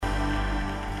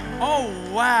Oh,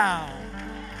 wow.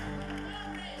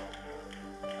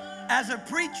 As a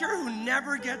preacher who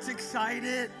never gets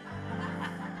excited,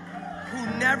 who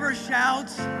never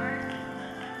shouts,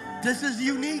 this is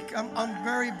unique. I'm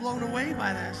very blown away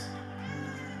by this.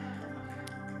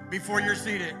 Before you're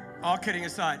seated, all kidding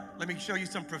aside, let me show you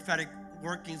some prophetic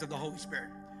workings of the Holy Spirit.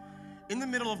 In the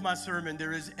middle of my sermon,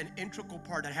 there is an integral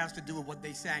part that has to do with what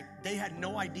they sang. They had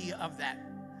no idea of that.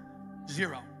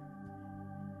 Zero.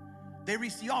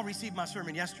 Y'all received my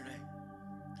sermon yesterday.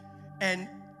 And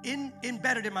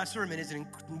embedded in my sermon is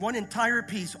one entire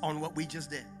piece on what we just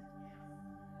did.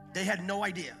 They had no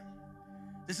idea.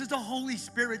 This is the Holy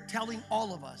Spirit telling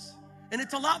all of us. And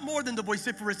it's a lot more than the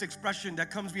vociferous expression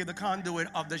that comes via the conduit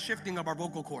of the shifting of our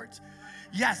vocal cords.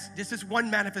 Yes, this is one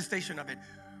manifestation of it.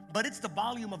 But it's the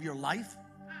volume of your life.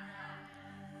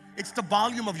 It's the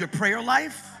volume of your prayer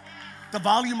life. The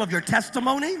volume of your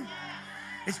testimony.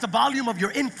 It's the volume of your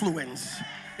influence.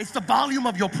 It's the volume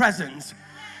of your presence.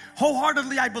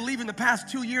 Wholeheartedly, I believe in the past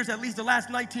 2 years, at least the last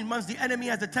 19 months, the enemy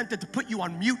has attempted to put you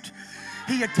on mute.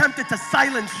 He attempted to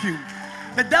silence you.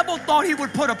 The devil thought he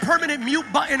would put a permanent mute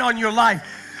button on your life.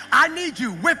 I need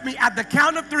you with me at the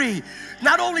count of 3,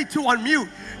 not only to unmute,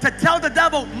 to tell the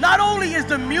devil, not only is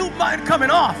the mute button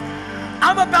coming off,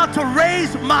 I'm about to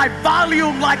raise my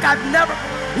volume like I've never.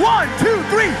 1, 2,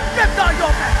 3, lift on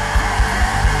your back.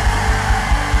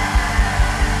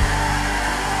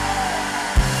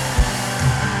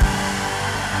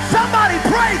 Somebody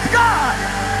praise God.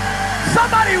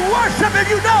 Somebody worship if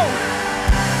you know.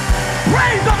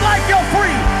 Praise Him like you're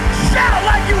free. Shout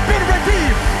like you've been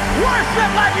redeemed.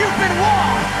 Worship like you've been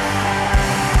washed.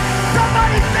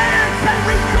 Somebody dance and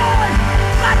rejoice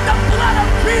like the blood of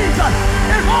Jesus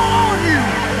is all on you.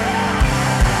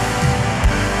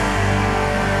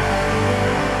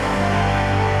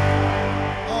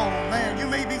 Oh man, you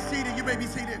may be seated. You may be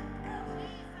seated.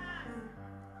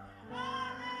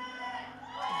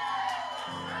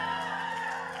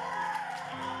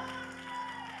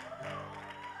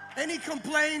 Any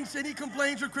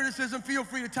complaints or criticism, feel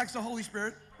free to text the Holy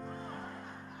Spirit.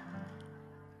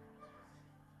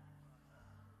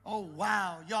 Oh,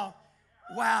 wow, y'all,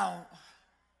 wow.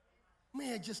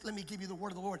 Man, just let me give you the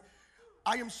word of the Lord.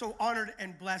 I am so honored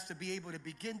and blessed to be able to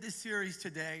begin this series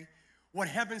today. What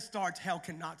heaven starts, hell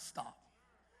cannot stop.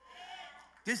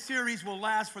 This series will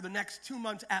last for the next 2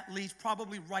 months at least,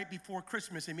 probably right before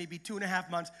Christmas, and maybe 2.5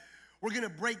 months. We're going to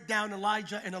break down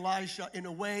Elijah and Elisha in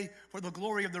a way for the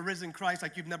glory of the risen Christ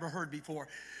like you've never heard before.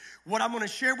 What I'm going to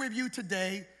share with you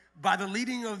today, by the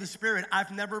leading of the Spirit, I've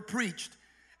never preached,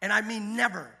 and I mean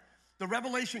never. The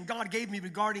revelation God gave me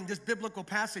regarding this biblical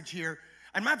passage here,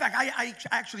 and matter of fact, I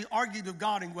actually argued with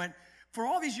God and went, for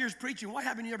all these years preaching, why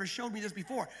haven't you ever showed me this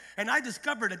before? And I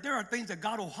discovered that there are things that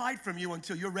God will hide from you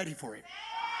until you're ready for it.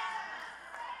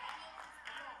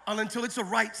 Until it's the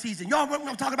right season. Y'all, what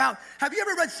I'm talking about? Have you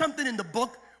ever read something in the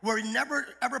book where it never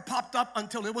ever popped up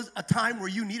until it was a time where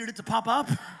you needed it to pop up?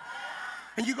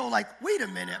 And you go like, wait a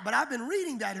minute, but I've been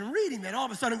reading that and reading that. All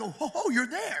of a sudden go, oh, you're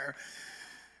there.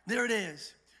 There it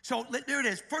is. So there it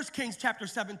is. 1 Kings chapter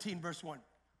 17, verse 1.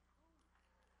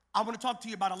 I want to talk to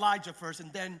you about Elijah first,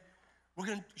 and then we're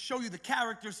going to show you the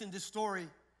characters in this story.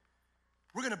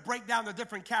 We're going to break down the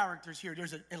different characters here.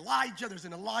 There's an Elijah, there's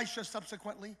an Elisha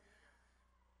subsequently.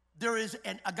 There is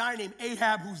a guy named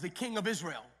Ahab who's the king of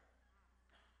Israel.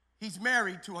 He's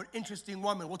married to an interesting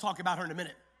woman. We'll talk about her in a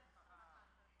minute.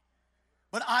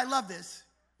 But I love this.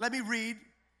 Let me read.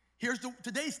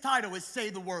 Today's title is Say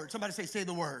the Word. Somebody say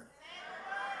the Word.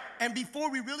 And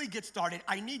before we really get started,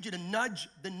 I need you to nudge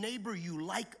the neighbor you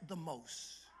like the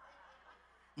most.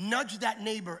 Nudge that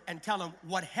neighbor and tell him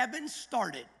what heaven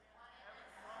started,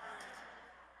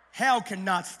 hell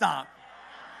cannot stop.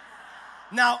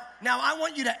 Now I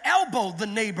want you to elbow the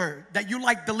neighbor that you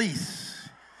like the least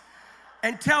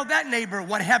and tell that neighbor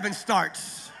what heaven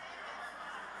starts,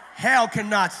 hell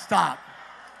cannot stop.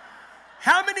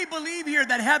 How many believe here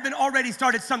that heaven already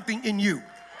started something in you?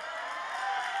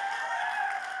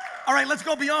 All right, let's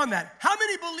go beyond that. How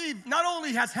many believe not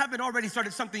only has heaven already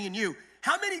started something in you,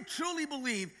 how many truly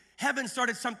believe heaven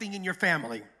started something in your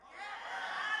family?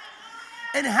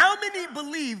 And how many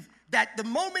believe that the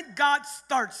moment God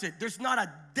starts it, there's not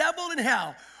a devil in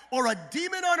hell or a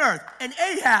demon on earth, an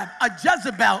Ahab, a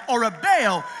Jezebel, or a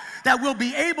Baal that will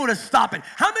be able to stop it?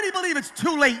 How many believe it's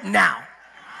too late now?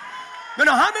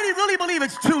 No, how many really believe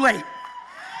it's too late?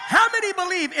 How many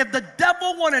believe if the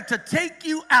devil wanted to take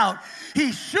you out,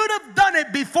 he should have done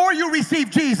it before you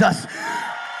received Jesus?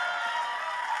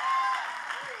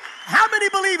 How many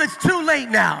believe it's too late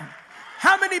now?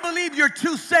 How many believe you're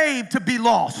too saved to be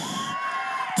lost?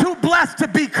 Too blessed to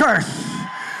be cursed,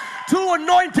 too too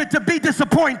anointed to be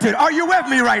disappointed. Are you with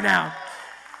me right now?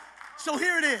 So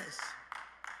here it is.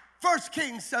 1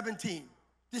 Kings 17.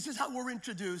 This is how we're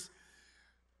introduced.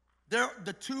 They're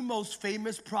the two most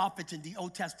famous prophets in the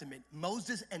Old Testament,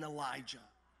 Moses and Elijah.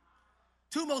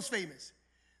 Two most famous.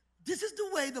 This is the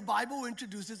way the Bible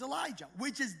introduces Elijah,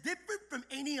 which is different from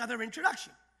any other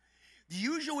introduction. The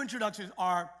usual introductions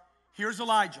are, here's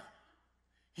Elijah.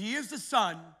 He is the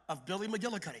son of Billy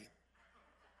McGillicuddy.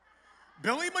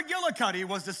 Billy McGillicuddy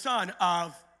was the son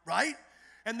of, right?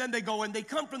 And then they go and they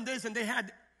come from this and they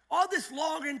had all this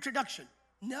long introduction.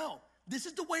 No, this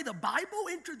is the way the Bible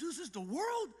introduces the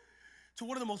world to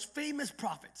one of the most famous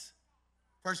prophets.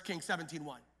 1 Kings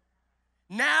 17:1.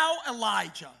 Now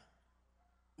Elijah.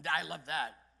 I love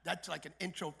that. That's like an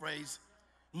intro phrase.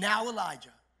 Now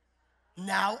Elijah.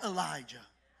 Now Elijah.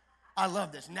 I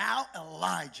love this. Now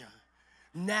Elijah.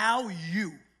 Now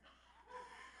you.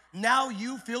 Now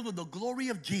you filled with the glory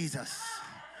of Jesus.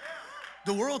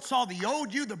 The world saw the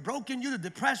old you, the broken you, the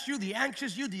depressed you, the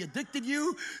anxious you, the addicted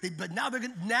you. But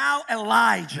now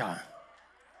Elijah,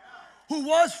 who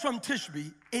was from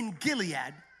Tishbe in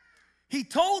Gilead, he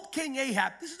told King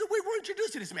Ahab, this is the way we're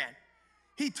introduced to this man.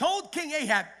 He told King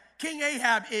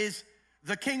Ahab is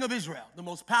the king of Israel, the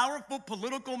most powerful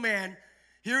political man.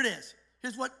 Here it is.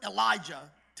 Here's what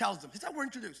Elijah tells them. This is how we're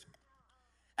introduced.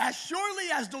 As surely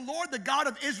as the Lord, the God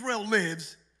of Israel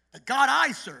lives, the God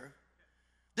I serve,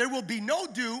 there will be no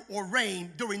dew or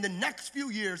rain during the next few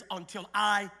years until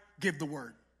I give the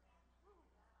word.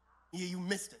 Yeah, you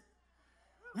missed it.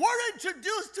 We're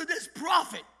introduced to this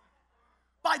prophet.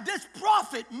 By this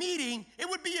prophet meeting, it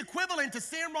would be equivalent to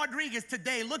Sam Rodriguez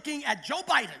today looking at Joe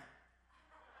Biden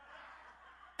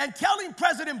and telling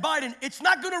President Biden, it's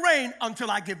not going to rain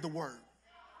until I give the word.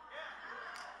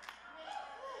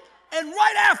 And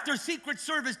right after, Secret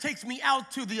Service takes me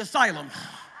out to the asylum.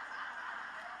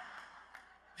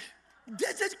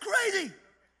 This is crazy.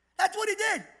 That's what he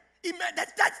did.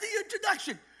 That's the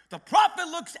introduction. The prophet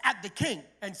looks at the king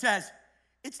and says,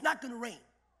 it's not going to rain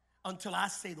until I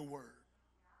say the word.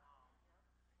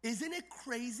 Isn't it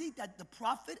crazy that the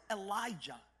prophet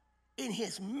Elijah, in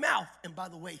his mouth, and by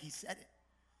the way, he said it.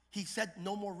 He said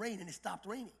no more rain and it stopped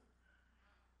raining.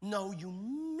 No, you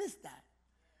missed that.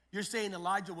 You're saying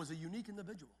Elijah was a unique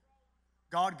individual.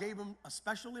 God gave him a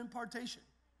special impartation.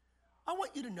 I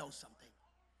want you to know something.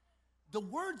 The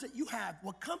words that you have,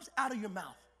 what comes out of your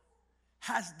mouth,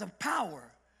 has the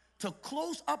power to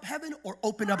close up heaven or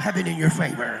open up heaven in your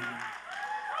favor.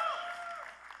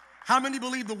 How many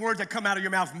believe the words that come out of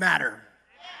your mouth matter?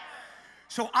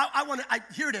 So I want to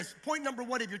hear this. Point number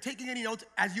one, if you're taking any notes,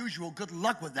 as usual, good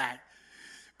luck with that.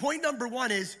 Point number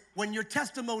one is, when your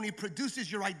testimony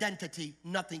produces your identity,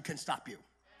 nothing can stop you.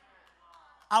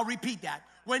 I'll repeat that.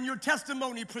 When your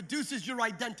testimony produces your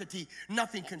identity,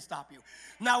 nothing can stop you.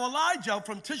 Now Elijah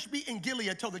from Tishbe in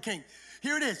Gilead told the king,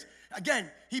 here it is.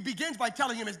 Again, he begins by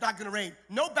telling him it's not going to rain.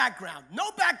 No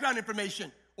background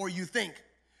information, or you think.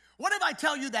 What if I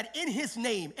tell you that in his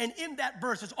name and in that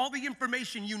verse is all the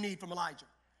information you need from Elijah?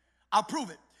 I'll prove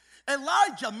it.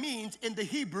 Elijah means in the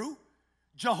Hebrew,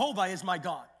 Jehovah is my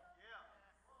God.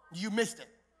 You missed it.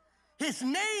 His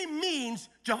name means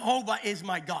Jehovah is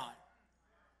my God.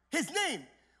 His name.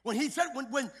 When he said,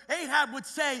 when Ahab would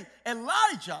say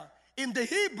Elijah, in the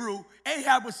Hebrew,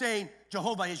 Ahab was saying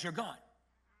Jehovah is your God.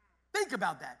 Think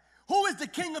about that. Who is the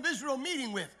king of Israel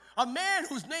meeting with? A man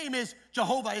whose name is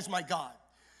Jehovah is my God.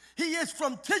 He is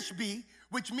from Tishbe,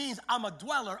 which means I'm a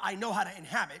dweller, I know how to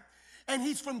inhabit. And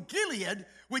he's from Gilead,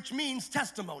 which means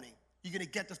testimony. You're going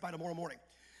to get this by tomorrow morning.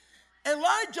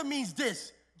 Elijah means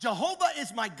this: Jehovah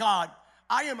is my God.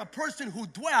 I am a person who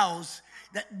dwells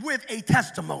with a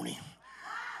testimony.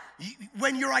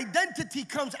 When your identity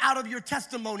comes out of your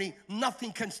testimony,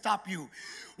 nothing can stop you.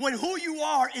 When who you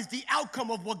are is the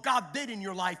outcome of what God did in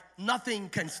your life, nothing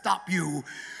can stop you.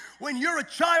 When you're a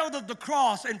child of the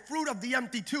cross and fruit of the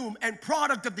empty tomb and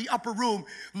product of the upper room,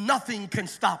 nothing can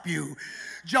stop you.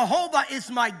 Jehovah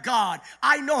is my God.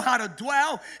 I know how to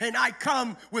dwell, and I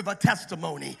come with a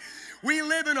testimony. We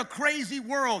live in a crazy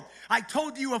world. I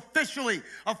told you officially,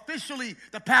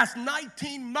 the past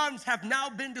 19 months have now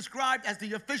been described as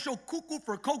the official cuckoo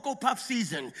for Cocoa Puff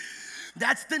season.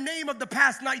 That's the name of the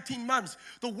past 19 months.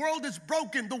 The world is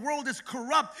broken. The world is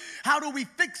corrupt. How do we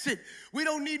fix it? We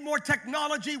don't need more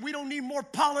technology. We don't need more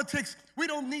politics. We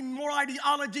don't need more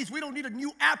ideologies. We don't need a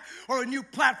new app or a new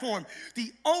platform.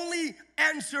 The only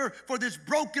answer for this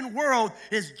broken world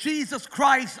is Jesus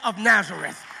Christ of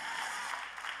Nazareth.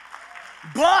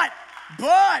 But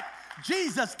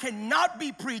Jesus cannot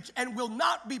be preached and will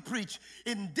not be preached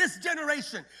in this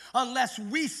generation unless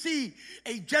we see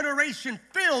a generation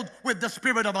filled with the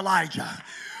spirit of Elijah.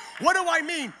 What do I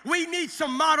mean? We need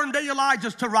some modern day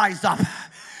Elijahs to rise up.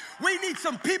 We need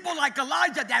some people like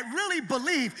Elijah that really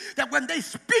believe that when they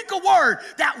speak a word,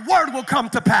 that word will come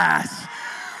to pass.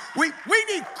 We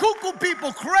need cuckoo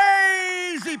people,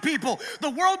 crazy people. The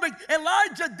world,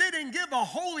 Elijah didn't give a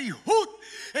holy hoot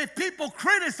if people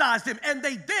criticized him, and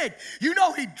they did. You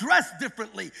know, he dressed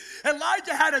differently.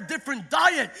 Elijah had a different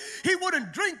diet. He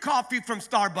wouldn't drink coffee from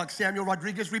Starbucks. Samuel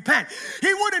Rodriguez, repent.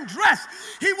 He wouldn't dress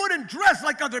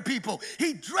like other people.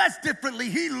 He dressed differently.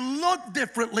 He looked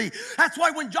differently. That's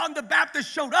why when John the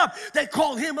Baptist showed up, they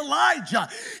called him Elijah.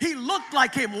 He looked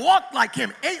like him, walked like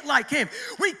him, ate like him.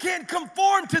 We can't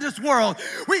conform to this world.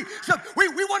 We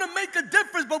want to make a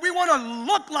difference, but we want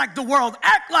to look like the world,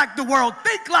 act like the world,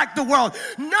 think like the world.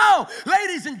 No,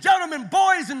 ladies and gentlemen,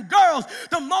 boys and girls,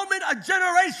 the moment a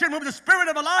generation with the spirit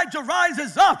of Elijah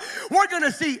rises up, we're going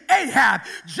to see Ahab,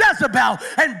 Jezebel,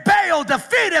 and Baal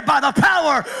defeated by the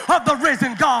power of the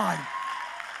risen God.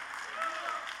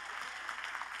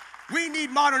 We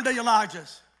need modern day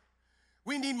Elijahs.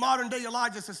 We need modern day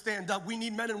Elijahs to stand up. We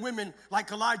need men and women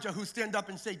like Elijah who stand up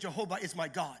and say, Jehovah is my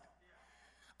God.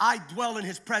 I dwell in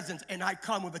his presence and I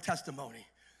come with a testimony.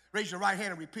 Raise your right hand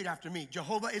and repeat after me.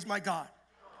 Jehovah is my God.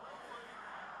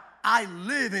 I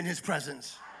live in his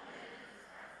presence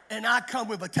and I come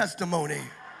with a testimony.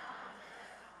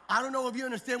 I don't know if you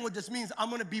understand what this means. I'm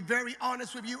going to be very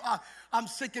honest with you. I'm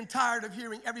sick and tired of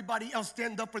hearing everybody else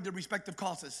stand up for their respective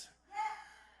causes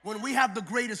when we have the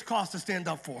greatest cause to stand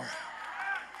up for.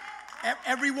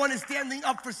 Everyone is standing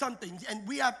up for something, and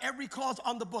we have every cause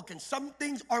on the book, and some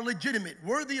things are legitimate,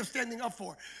 worthy of standing up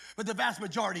for, but the vast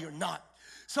majority are not.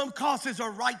 Some causes are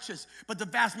righteous, but the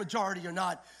vast majority are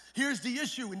not. Here's the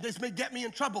issue, and this may get me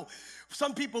in trouble.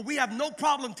 Some people, we have no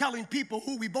problem telling people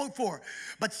who we vote for,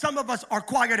 but some of us are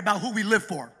quiet about who we live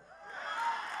for.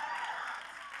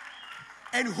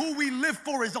 And who we live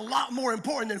for is a lot more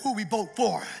important than who we vote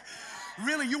for.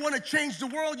 Really, you want to change the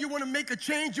world? You want to make a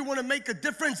change? You want to make a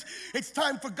difference? It's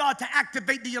time for God to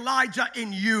activate the Elijah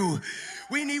in you.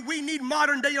 We need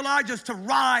modern day Elijahs to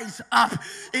rise up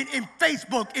in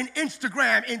Facebook, in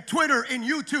Instagram, in Twitter, in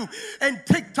YouTube, and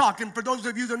TikTok. And for those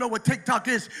of you that know what TikTok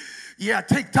is, yeah,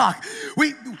 TikTok.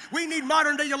 We need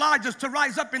modern day Elijahs to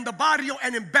rise up in the barrio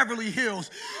and in Beverly Hills,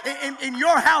 in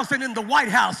your house and in the White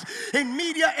House, in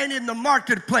media and in the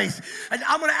marketplace. And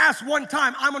I'm going to ask one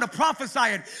time, I'm going to prophesy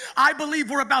it. I believe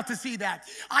we're about to see that.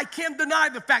 I can't deny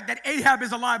the fact that Ahab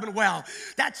is alive and well.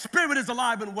 That spirit is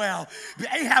alive and well.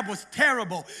 Ahab was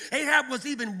terrible. Ahab was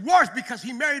even worse because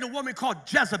he married a woman called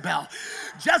Jezebel.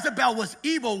 Jezebel was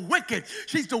evil, wicked.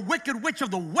 She's the wicked witch of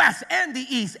the west and the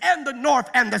east and the north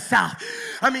and the south.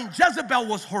 I mean, Jezebel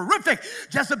was horrific.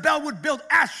 Jezebel would build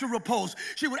Asherah poles.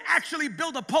 She would actually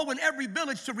build a pole in every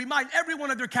village to remind everyone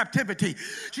of their captivity.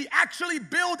 She actually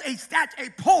built a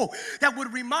pole that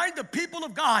would remind the people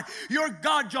of God, your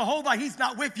God, Jehovah, he's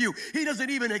not with you. He doesn't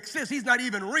even exist. He's not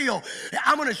even real.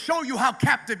 I'm going to show you how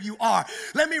captive you are.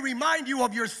 Let me remind you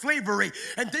of your slavery.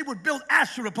 And they would build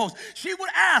Asherah poles. She would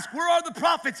ask, where are the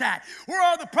prophets at? Where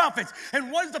are the prophets?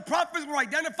 And once the prophets were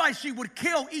identified, she would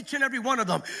kill each and every one of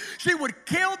them. She would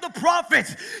kill the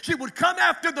prophets. She would come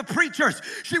after the preachers.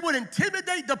 She would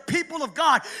intimidate the people of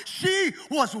God. She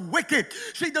was wicked.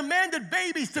 She demanded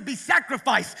babies to be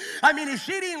sacrificed. I mean, if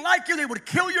she didn't like you, they would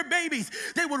kill your babies.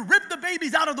 They would rip the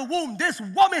babies out of the womb. This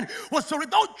woman was so,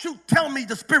 don't you tell me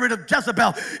the spirit of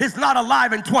Jezebel is not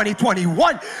alive in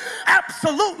 2021.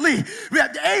 Absolutely.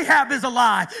 Ahab is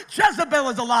alive. Jezebel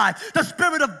is alive. The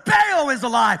spirit of Baal is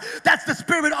alive. That's the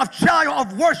spirit of child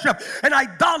of worship and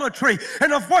idolatry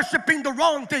and of worshiping the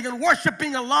wrong thing and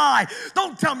worshiping a lie.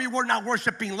 Don't tell me we're not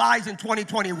worshiping lies in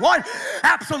 2021.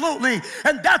 Absolutely.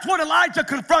 And that's what Elijah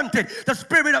confronted. The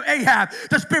spirit of Ahab,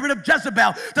 the spirit of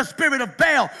Jezebel, the spirit of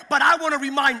Baal. But I want to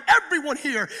remind everyone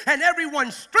here and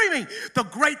everyone streaming the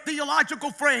great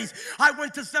theological phrase. I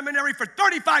went to seminary for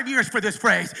 35 years for this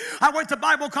phrase. I went to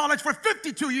Bible college for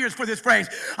 52 years for this phrase.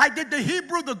 I did the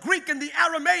Hebrew, the Greek, and the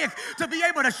Aramaic to be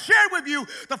able to share with you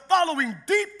the following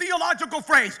deep theological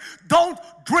phrase. Don't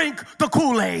drink the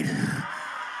Kool-Aid.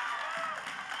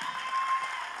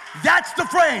 That's the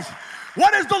phrase.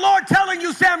 What is the Lord telling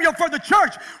you, Samuel, for the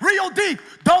church? Real deep.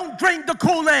 Don't drink the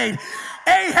Kool-Aid.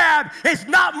 Ahab is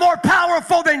not more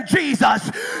powerful than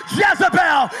Jesus.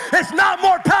 Jezebel is not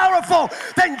more powerful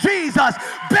than Jesus.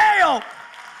 Baal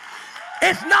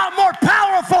is not more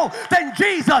powerful than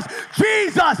Jesus.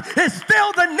 Jesus is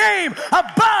still the name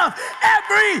above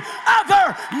every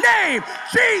other name.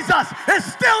 Jesus is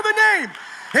still the name.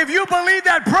 If you believe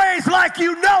that, praise like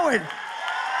you know it.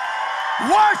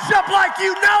 Worship like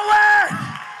you know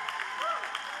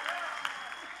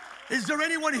it. Is there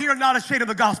anyone here not ashamed of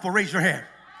the gospel? Raise your hand.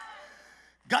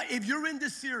 God, if you're in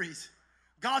this series,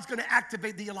 God's going to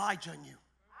activate the Elijah in you.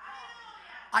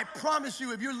 I promise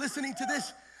you, if you're listening to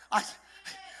this, I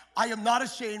am not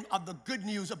ashamed of the good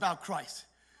news about Christ.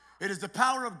 It is the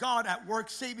power of God at work,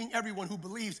 saving everyone who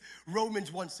believes.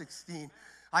 Romans 1:16.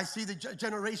 I see the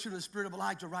generation of the spirit of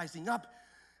Elijah rising up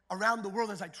around the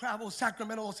world as I travel,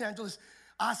 Sacramento, Los Angeles.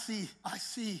 I see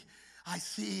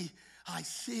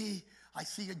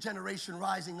a generation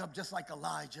rising up just like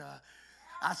Elijah.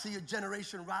 I see a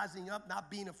generation rising up,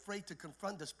 not being afraid to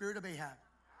confront the spirit of Ahab,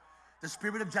 the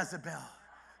spirit of Jezebel,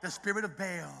 the spirit of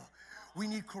Baal. We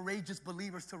need courageous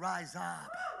believers to rise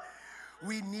up.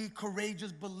 We need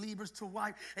courageous believers to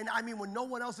rise. And I mean, when no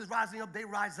one else is rising up, they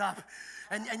rise up.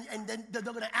 And then they're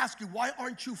going to ask you, why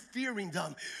aren't you fearing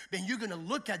them? Then you're going to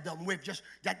look at them with just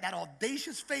that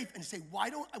audacious faith and say, why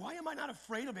am I not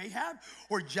afraid of Ahab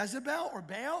or Jezebel or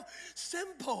Baal?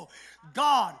 Simple.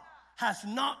 God has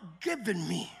not given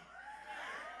me.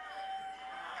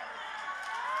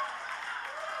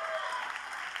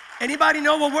 Anybody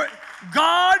know what word?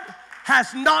 God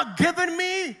has not given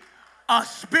me a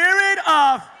spirit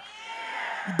of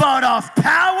fear, but of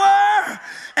power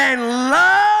and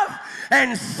love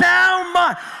and sound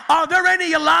mind. Are there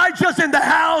any Elijahs in the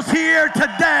house here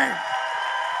today?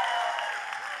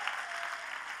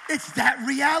 It's that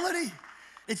reality.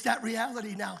 It's that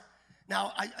reality. Now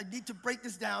I need to break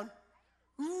this down.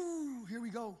 Ooh, here we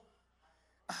go.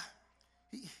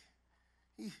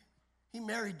 He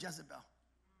married Jezebel.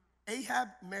 Ahab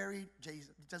married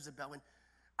Jezebel. And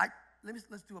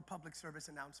let's do a public service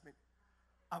announcement.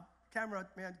 Camera,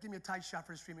 man, give me a tight shot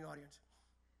for the streaming audience.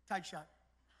 Tight shot.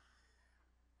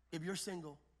 If you're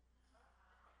single,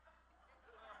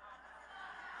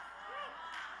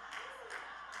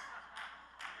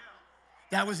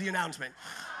 that was the announcement.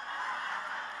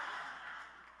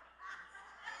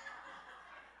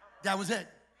 That was it.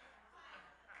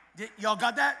 Y'all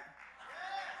got that?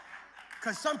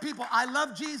 Because some people, I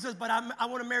love Jesus, but I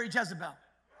want to marry Jezebel.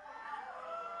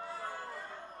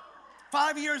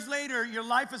 5 years later, your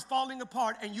life is falling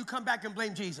apart, and you come back and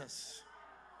blame Jesus.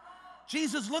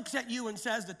 Jesus looks at you and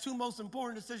says the two most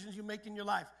important decisions you make in your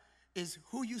life is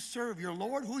who you serve, your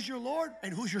Lord, who's your Lord,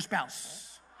 and who's your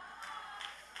spouse.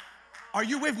 Are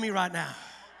you with me right now?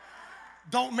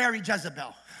 Don't marry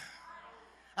Jezebel.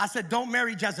 I said, don't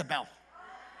marry Jezebel.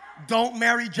 Don't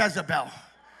marry Jezebel.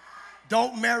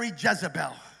 Don't marry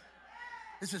Jezebel.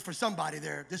 This is for somebody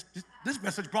there. This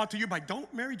message brought to you by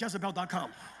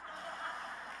don'tmarryjezebel.com.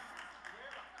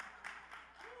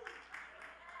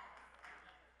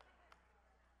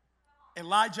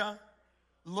 Elijah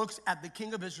looks at the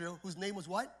king of Israel, whose name was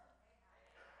what?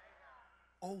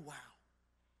 Oh, wow.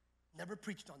 Never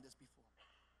preached on this before.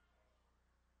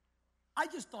 I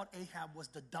just thought Ahab was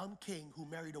the dumb king who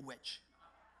married a witch.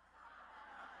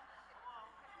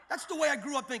 That's the way I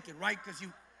grew up thinking, right?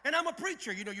 And I'm a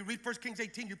preacher. You know, you read 1 Kings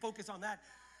 18, you focus on that.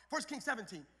 1 Kings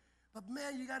 17. But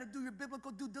man, you got to do your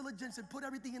biblical due diligence and put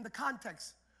everything in the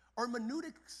context or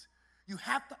hermeneutics. You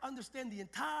have to understand the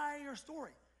entire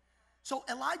story. So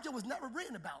Elijah was never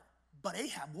written about, but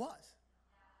Ahab was.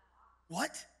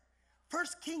 What? 1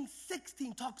 Kings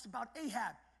 16 talks about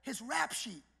Ahab, his rap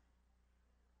sheet.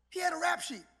 He had a rap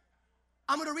sheet.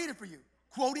 I'm going to read it for you,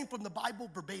 quoting from the Bible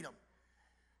verbatim.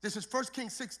 This is 1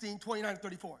 Kings 16, 29 and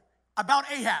 34.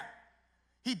 About Ahab.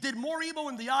 He did more evil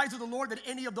in the eyes of the Lord than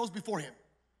any of those before him.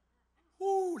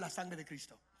 La sangre de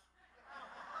Cristo.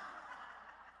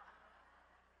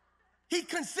 He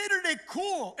considered it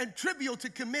cool and trivial to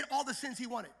commit all the sins he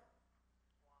wanted.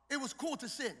 It was cool to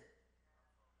sin.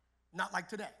 Not like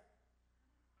today.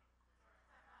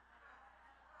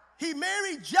 He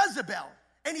married Jezebel,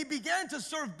 and he began to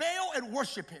serve Baal and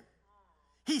worship him.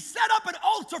 He set up an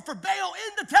altar for Baal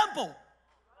in the temple.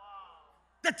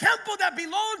 The temple that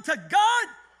belonged to God,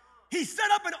 he set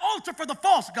up an altar for the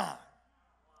false god.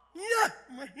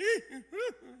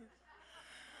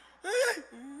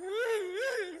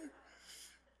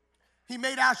 He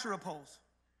made Asherah poles,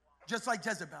 just like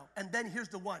Jezebel. And then here's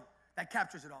the one that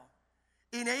captures it all.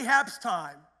 In Ahab's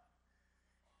time,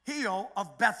 Hiel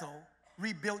of Bethel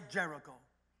rebuilt Jericho.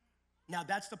 Now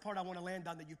that's the part I want to land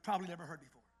on that you've probably never heard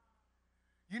before.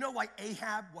 You know why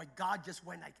God just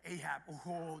went like Ahab?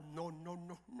 Oh, no.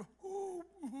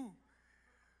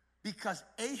 Because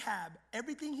Ahab,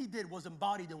 everything he did was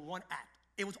embodied in one act.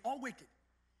 It was all wicked.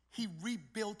 He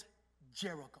rebuilt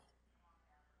Jericho.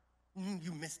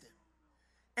 You missed it.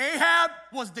 Ahab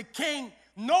was the king.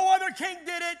 No other king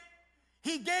did it.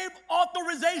 He gave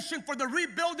authorization for the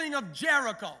rebuilding of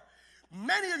Jericho.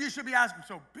 Many of you should be asking,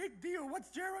 so big deal, what's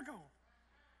Jericho?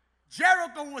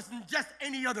 Jericho wasn't just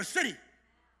any other city.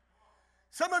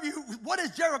 Some of you, what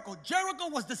is Jericho? Jericho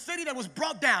was the city that was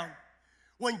brought down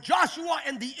when Joshua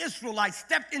and the Israelites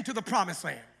stepped into the promised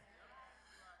land.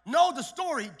 Know the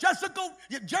story.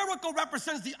 Jericho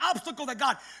represents the obstacle that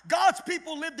God's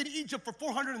people lived in Egypt for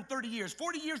 430 years,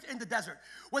 40 years in the desert.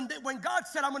 When God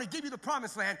said, I'm going to give you the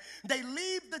promised land, they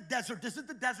leave the desert. This is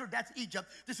the desert, that's Egypt.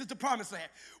 This is the promised land.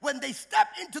 When they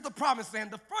stepped into the promised land,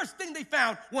 the first thing they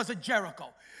found was a Jericho,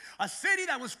 a city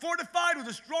that was fortified with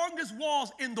the strongest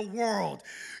walls in the world.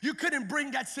 You couldn't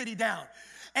bring that city down.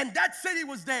 And that city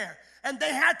was there. And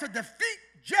they had to defeat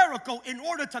Jericho in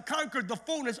order to conquer the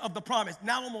fullness of the promise.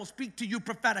 Now I'm going to speak to you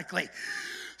prophetically.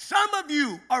 Some of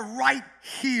you are right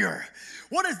here.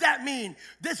 What does that mean?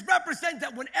 This represents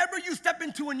that whenever you step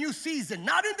into a new season,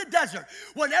 not in the desert,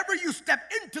 whenever you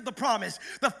step into the promise,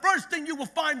 the first thing you will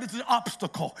find is an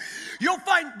obstacle. You'll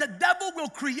find the devil will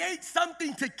create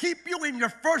something to keep you in your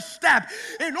first step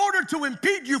in order to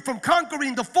impede you from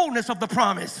conquering the fullness of the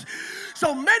promise.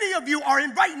 So many of you are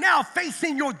right now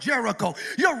facing your Jericho.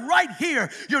 You're right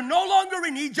here. You're no longer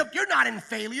in Egypt. You're not in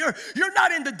failure. You're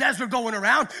not in the desert going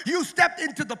around. You stepped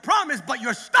into the promise, but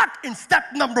you're stuck in step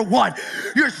number one.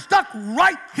 You're stuck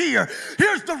right here.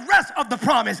 Here's the rest of the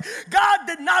promise. God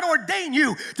did not ordain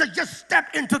you to just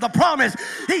step into the promise.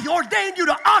 He ordained you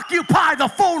to occupy the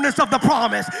fullness of the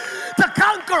promise, to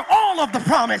conquer all of the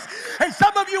promise. And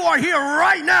some of you are here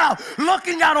right now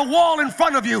looking at a wall in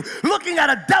front of you, looking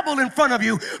at a devil in front of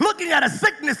you, looking at a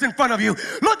sickness in front of you,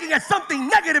 looking at something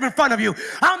negative in front of you.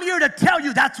 I'm here to tell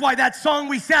you that's why that song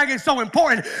we sang is so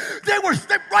important. They were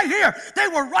right here. They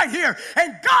were right here.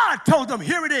 And God told them,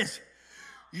 here it is.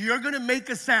 You're going to make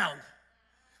a sound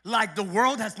like the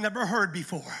world has never heard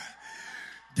before.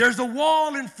 There's a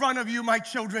wall in front of you, my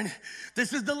children.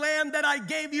 This is the land that I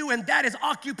gave you, and that is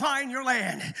occupying your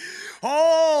land.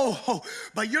 Oh,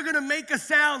 but you're going to make a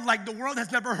sound like the world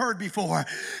has never heard before.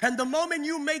 And the moment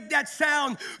you make that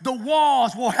sound, the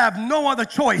walls will have no other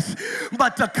choice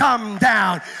but to come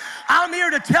down. I'm here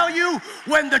to tell you,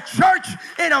 when the church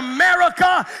in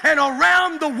America and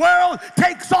around the world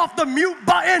takes off the mute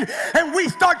button and we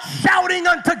start shouting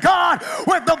unto God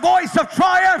with the voice of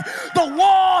triumph, the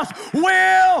walls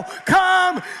will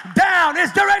come down.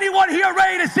 Is there anyone here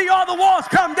ready to see all the walls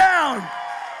come down?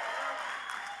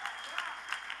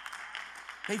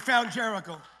 They found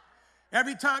Jericho.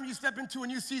 Every time you step into a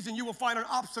new season, you will find an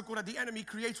obstacle that the enemy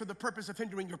creates for the purpose of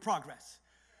hindering your progress.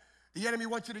 The enemy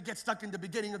wants you to get stuck in the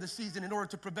beginning of the season in order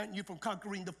to prevent you from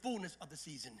conquering the fullness of the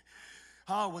season.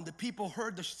 When the people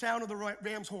heard the sound of the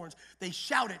ram's horns, they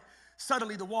shouted.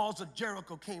 Suddenly the walls of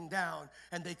Jericho came down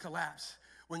and they collapsed.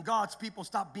 When God's people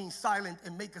stop being silent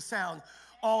and make a sound,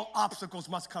 all obstacles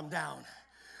must come down.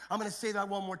 I'm going to say that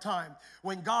one more time.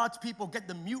 When God's people get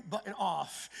the mute button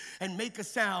off and make a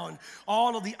sound,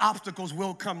 all of the obstacles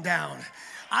will come down.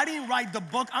 I didn't write the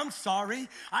book. I'm sorry.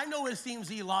 I know it seems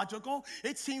illogical.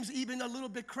 It seems even a little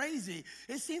bit crazy.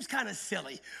 It seems kind of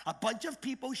silly. A bunch of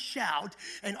people shout,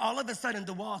 and all of a sudden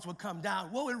the walls will come down.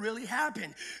 Well, it really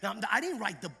happened. Now, I didn't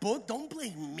write the book. Don't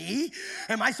blame me.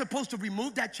 Am I supposed to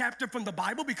remove that chapter from the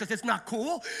Bible because it's not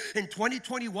cool in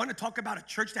 2021 to talk about a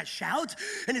church that shouts?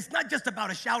 And it's not just about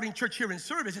a shouting church here in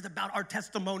service. It's about our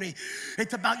testimony.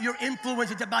 It's about your influence.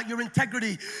 It's about your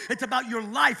integrity. It's about your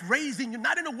life, raising you,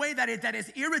 not in a way that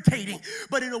is irritating,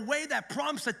 but in a way that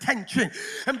prompts attention.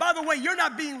 And by the way, you're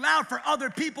not being loud for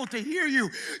other people to hear you.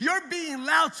 You're being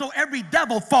loud so every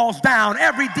devil falls down,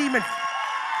 every demon.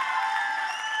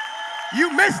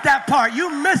 You missed that part.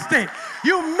 You missed it.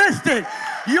 You missed it.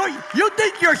 You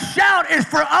think your shout is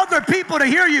for other people to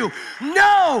hear you.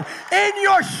 No, in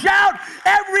your shout,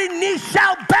 every knee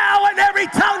shall bow and every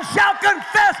tongue shall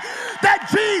confess that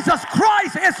Jesus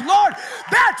Christ is Lord.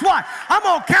 That's why I'm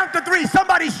going to count to three.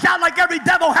 Somebody shout like every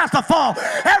devil has to fall.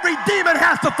 Every demon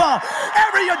has to fall.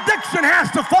 Every addiction has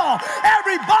to fall.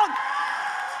 Every bug.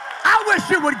 I wish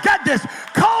you would get this.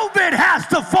 COVID has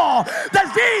to fall.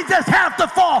 Diseases have to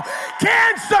fall.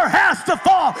 Cancer has to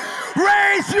fall.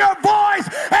 Raise your voice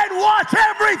and watch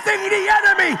everything the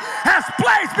enemy has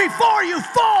placed before you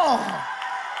fall.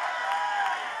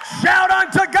 Shout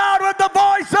unto God with the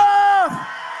voice of.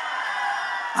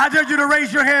 I dare you to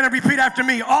raise your hand and repeat after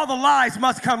me. All the lies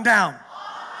must come down.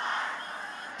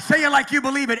 Say it like you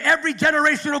believe it. Every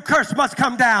generational curse must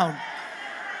come down.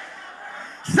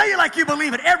 Say it like you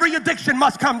believe it. Every addiction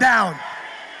must come down.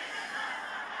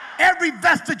 Every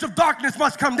vestige of darkness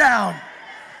must come down.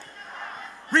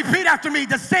 Repeat after me.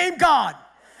 The same God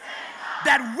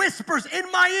that whispers in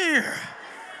my ear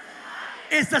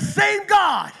is the same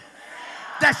God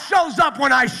that shows up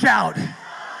when I shout.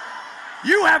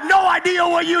 You have no idea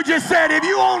what you just said. If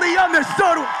you only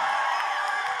understood,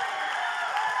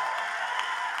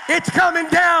 it's coming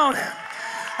down.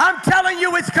 I'm telling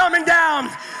you, it's coming down.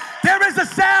 There is a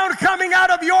sound coming out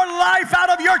of your life, out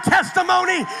of your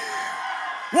testimony.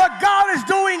 What God is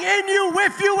doing in you,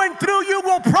 with you, and through you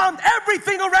will prompt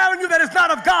everything around you that is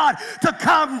not of God to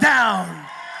come down.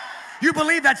 You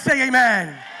believe that? Say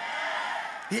amen.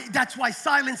 That's why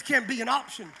silence can't be an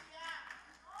option.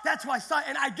 That's why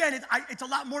and again, it's a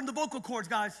lot more than the vocal cords,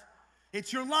 guys.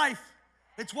 It's your life.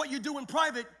 It's what you do in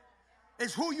private.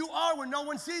 It's who you are when no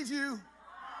one sees you.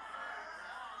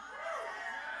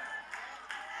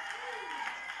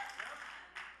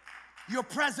 Your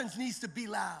presence needs to be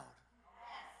loud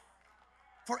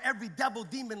for every devil,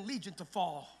 demon, legion to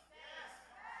fall.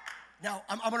 Now,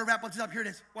 I'm going to wrap this up. Here it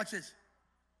is. Watch this.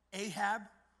 Ahab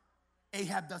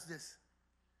does this.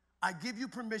 I give you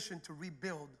permission to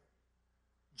rebuild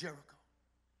Jericho.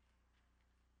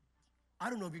 I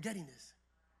don't know if you're getting this.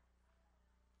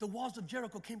 The walls of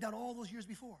Jericho came down all those years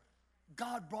before.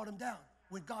 God brought them down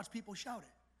when God's people shouted.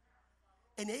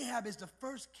 And Ahab is the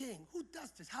first king. Who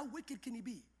does this? How wicked can he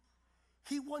be?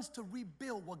 He wants to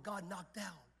rebuild what God knocked down.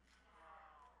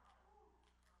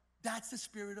 That's the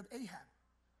spirit of Ahab.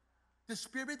 The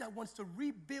spirit that wants to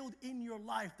rebuild in your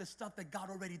life the stuff that God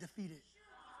already defeated.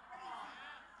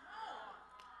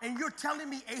 And you're telling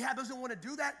me Ahab doesn't want to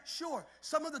do that? Sure.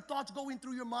 Some of the thoughts going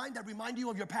through your mind that remind you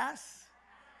of your past.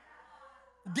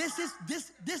 This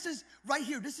is right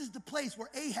here. This is the place where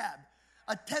Ahab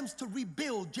attempts to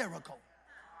rebuild Jericho.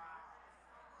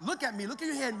 Look at me. Look at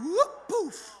your hand. Whoop,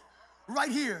 poof.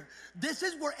 Right here. This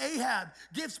is where Ahab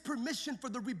gives permission for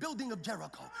the rebuilding of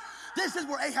Jericho. This is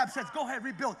where Ahab says, go ahead,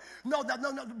 rebuild. No,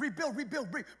 rebuild.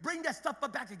 Bring that stuff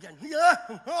back again.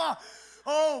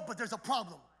 Oh, but there's a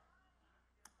problem.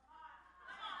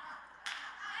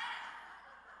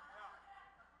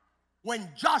 When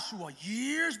Joshua,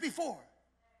 years before,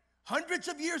 hundreds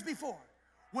of years before,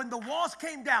 when the walls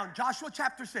came down, Joshua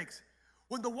chapter 6,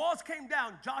 when the walls came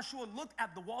down, Joshua looked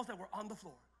at the walls that were on the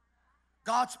floor.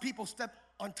 God's people stepped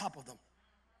on top of them.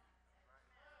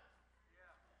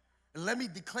 And let me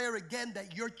declare again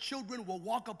that your children will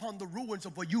walk upon the ruins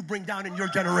of what you bring down in your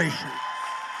generation.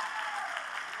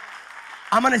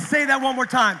 I'm going to say that one more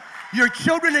time. Your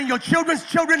children and your children's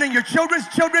children and your children's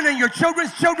children and your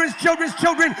children's children's children's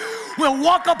children will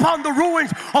walk upon the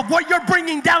ruins of what you're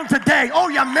bringing down today. Oh,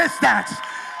 you missed that.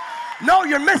 No,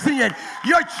 you're missing it.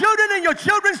 Your children and your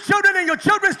children's children and your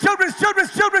children's children's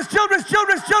children's children's children's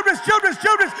children's children's children's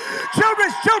children's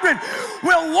children's children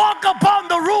will walk upon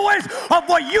the ruins of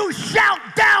what you shout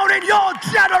down in your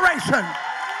generation.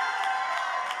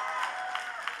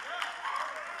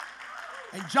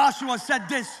 And Joshua said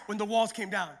this when the walls came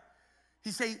down.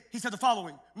 He said the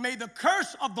following: may the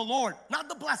curse of the Lord, not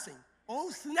the blessing. Oh,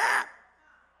 snap.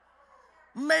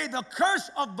 May the curse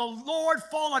of the Lord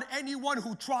fall on anyone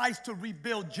who tries to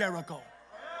rebuild Jericho.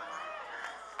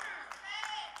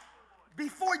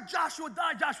 Before Joshua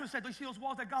died, Joshua said, do you see those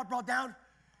walls that God brought down?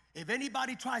 If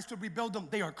anybody tries to rebuild them,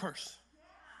 they are cursed.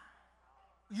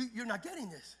 You're not getting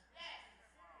this.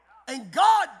 And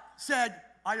God said,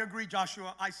 I agree,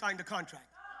 Joshua, I signed a contract.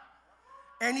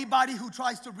 Anybody who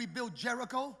tries to rebuild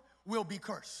Jericho will be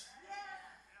cursed.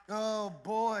 Oh,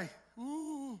 boy.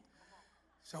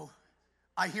 So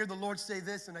I hear the Lord say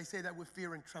this, and I say that with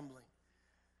fear and trembling.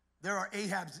 There are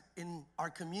Ahabs in our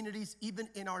communities, even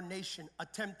in our nation,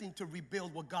 attempting to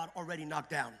rebuild what God already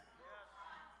knocked down.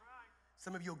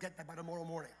 Some of you will get that by tomorrow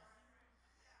morning.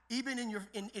 Even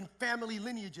in family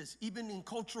lineages, even in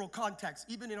cultural context,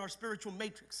 even in our spiritual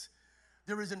matrix,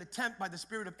 there is an attempt by the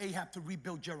spirit of Ahab to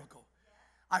rebuild Jericho.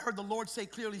 I heard the Lord say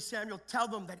clearly, Samuel, tell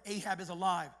them that Ahab is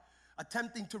alive,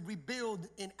 attempting to rebuild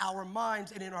in our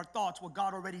minds and in our thoughts what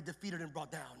God already defeated and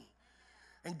brought down.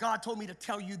 And God told me to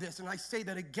tell you this, and I say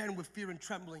that again with fear and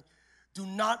trembling. Do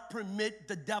not permit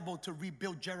the devil to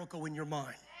rebuild Jericho in your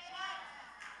mind.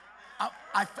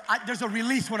 There's a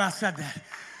release when I said that.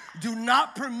 Do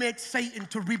not permit Satan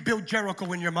to rebuild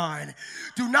Jericho in your mind.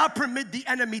 Do not permit the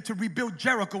enemy to rebuild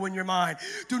Jericho in your mind.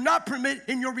 Do not permit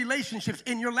in your relationships,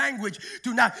 in your language.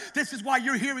 Do not. This is why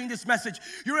you're hearing this message.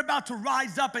 You're about to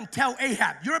rise up and tell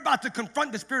Ahab. You're about to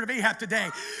confront the spirit of Ahab today.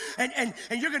 And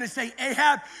you're going to say,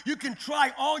 Ahab, you can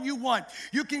try all you want.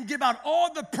 You can give out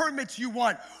all the permits you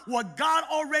want. What God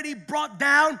already brought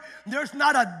down, there's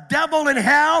not a devil in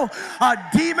hell, a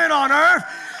demon on earth.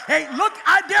 Hey, look,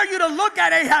 I dare you to look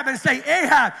at Ahab and say,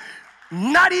 Ahab,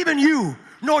 not even you,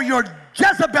 nor your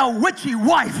Jezebel witchy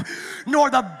wife, nor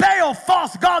the Baal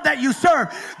false god that you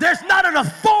serve. There's not an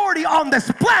authority on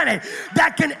this planet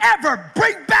that can ever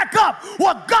bring back up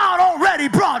what God already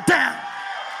brought down.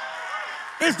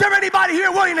 Is there anybody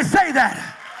here willing to say that?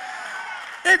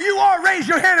 If you are, raise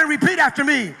your hand and repeat after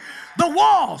me. The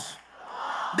walls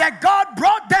that God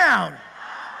brought down,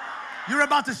 you're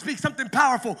about to speak something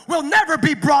powerful, will never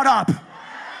be brought up.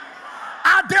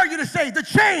 I dare you to say the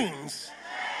chains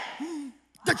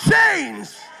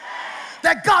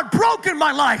that God broke in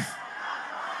my life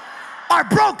are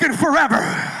broken forever.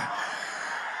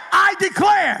 I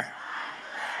declare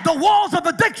the walls of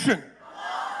addiction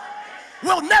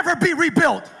will never be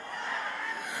rebuilt.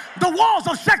 The walls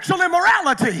of sexual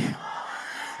immorality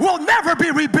will never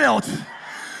be rebuilt.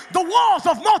 The walls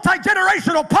of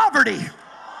multi-generational poverty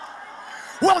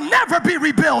will never be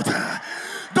rebuilt.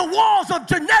 The walls of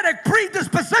genetic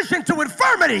predisposition to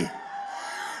infirmity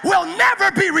will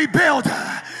never be rebuilt.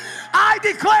 I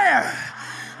declare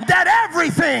that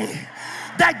everything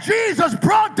that Jesus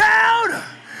brought down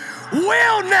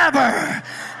will never,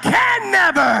 can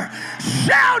never,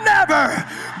 shall never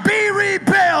be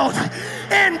rebuilt.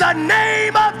 In the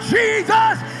name of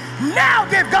Jesus, now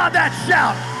give God that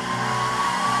shout.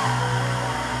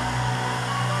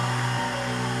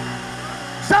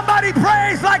 Somebody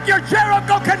praise like your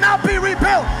Jericho cannot be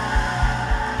rebuilt.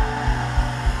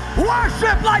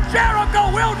 Worship like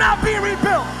Jericho will not be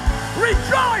rebuilt.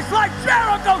 Rejoice like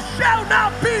Jericho shall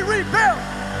not be rebuilt.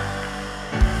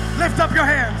 Lift up your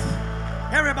hands.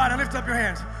 Everybody, lift up your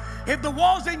hands. If the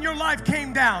walls in your life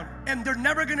came down and they're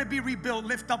never going to be rebuilt,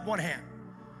 lift up one hand.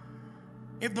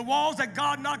 If the walls that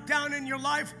God knocked down in your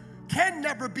life can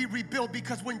never be rebuilt,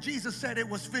 because when Jesus said it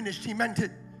was finished, he meant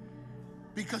it.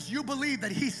 Because you believe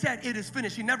that he said it is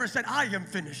finished. He never said I am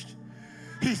finished.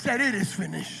 He said it is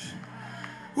finished.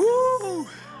 Woo!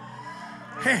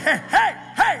 Hey, hey, hey,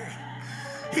 hey!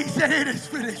 He said it is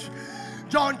finished.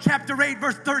 John chapter 8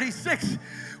 verse 36.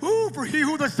 Ooh, for he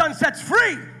who the Son sets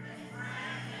free.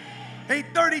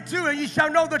 8:32, and ye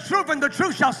shall know the truth, and the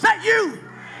truth shall set you.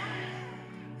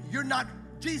 You're not,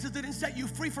 Jesus didn't set you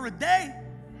free for a day.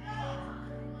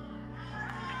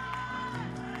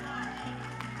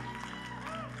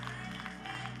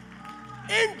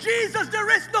 In Jesus, there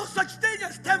is no such thing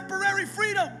as temporary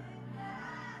freedom.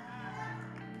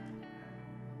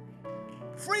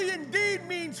 Free indeed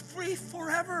means free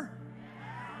forever.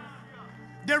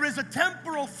 There is a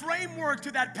temporal framework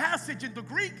to that passage in the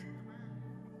Greek.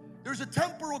 There's a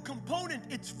temporal component.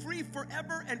 It's free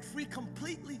forever and free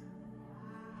completely.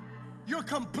 You're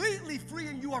completely free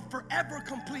and you are forever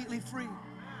completely free.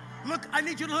 Look, I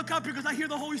need you to look up because I hear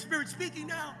the Holy Spirit speaking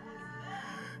now.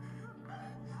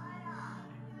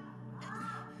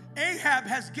 Ahab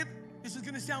has given, this is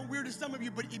going to sound weird to some of you,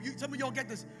 but some of y'all get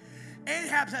this.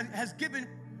 Ahab has given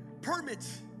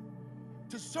permits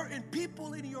to certain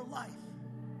people in your life.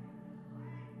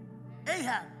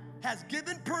 Ahab has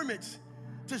given permits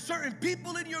to certain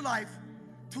people in your life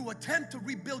to attempt to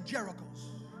rebuild Jerichos.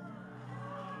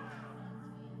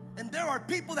 And there are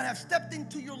people that have stepped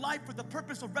into your life for the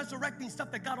purpose of resurrecting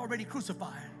stuff that God already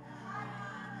crucified.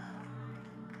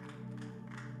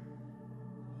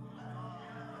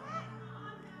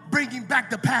 Bringing back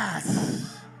the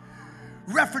past,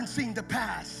 referencing the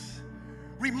past,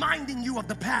 reminding you of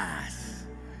the past,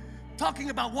 talking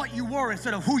about what you were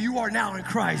instead of who you are now in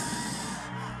Christ.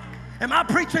 Am I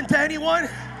preaching to anyone?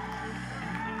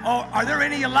 Or are there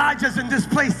any Elijahs in this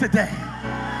place today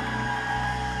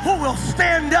who will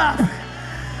stand up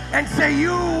and say,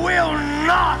 you will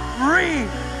not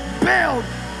rebuild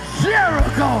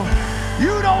Jericho?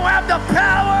 You don't have the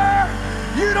power.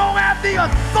 You don't have the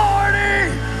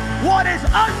authority. What is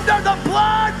under the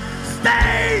blood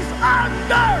stays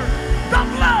under the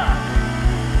blood.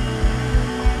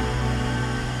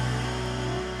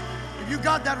 If you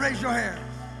got that, raise your hand.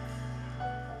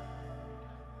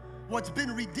 What's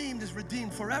been redeemed is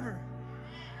redeemed forever.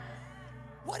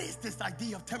 What is this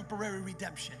idea of temporary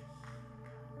redemption?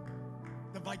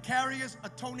 The vicarious,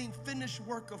 atoning, finished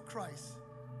work of Christ.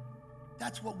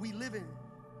 That's what we live in.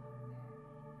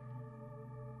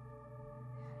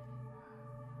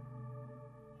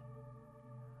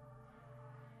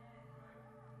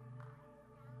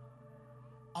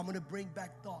 I'm going to bring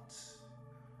back thoughts.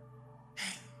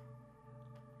 Hey,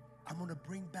 I'm going to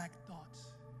bring back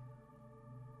thoughts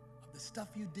of the stuff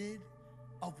you did,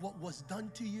 of what was done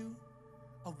to you,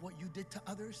 of what you did to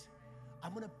others.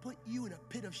 I'm going to put you in a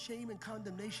pit of shame and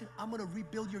condemnation. I'm going to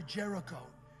rebuild your Jericho.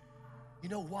 You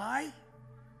know why?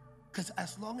 Because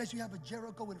as long as you have a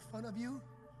Jericho in front of you,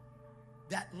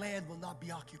 that land will not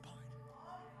be occupied.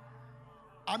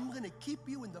 I'm going to keep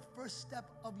you in the first step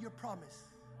of your promise.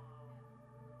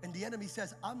 And the enemy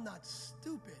says, I'm not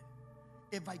stupid.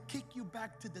 If I kick you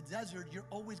back to the desert, you're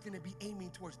always going to be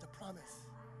aiming towards the promise.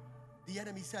 The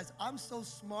enemy says, I'm so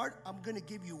smart, I'm going to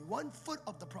give you 1 foot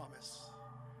of the promise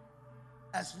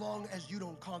as long as you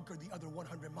don't conquer the other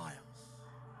 100 miles.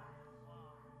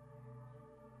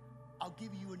 I'll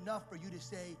give you enough for you to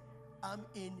say, I'm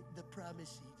in the promise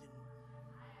season.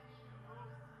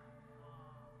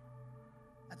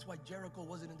 That's why Jericho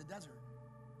wasn't in the desert.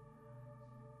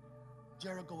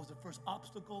 Jericho was the first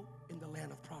obstacle in the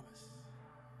land of promise.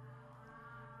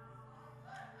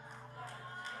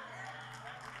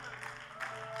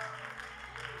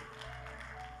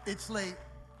 It's late.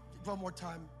 One more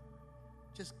time.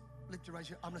 Just lift your right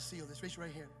hand. I'm going to seal this. Raise your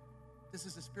right hand. This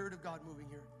is the Spirit of God moving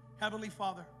here. Heavenly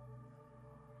Father,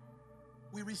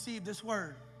 we receive this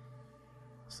word.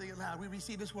 Say it loud. We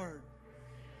receive this word.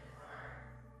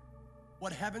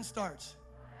 What heaven starts,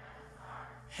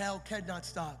 hell cannot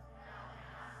stop.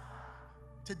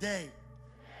 Today,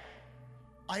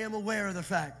 I am aware of the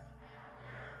fact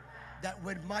that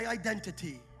when my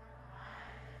identity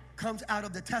comes out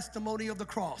of the testimony of the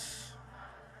cross,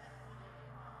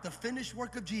 the finished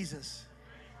work of Jesus,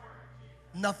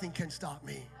 nothing can stop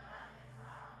me.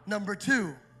 Number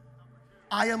 2,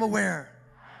 I am aware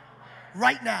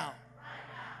right now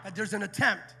that there's an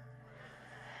attempt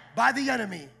by the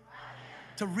enemy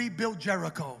to rebuild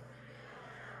Jericho.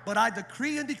 But I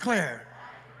decree and declare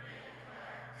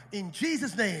in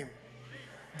Jesus' name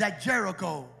that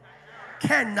Jericho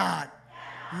cannot,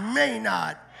 may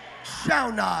not,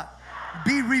 shall not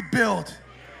be rebuilt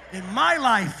in my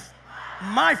life,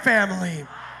 my family,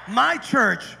 my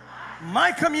church,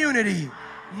 my community,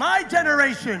 my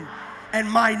generation, and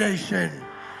my nation.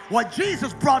 What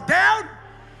Jesus brought down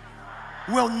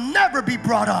will never be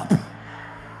brought up.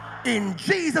 In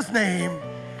Jesus' name,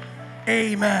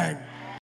 amen.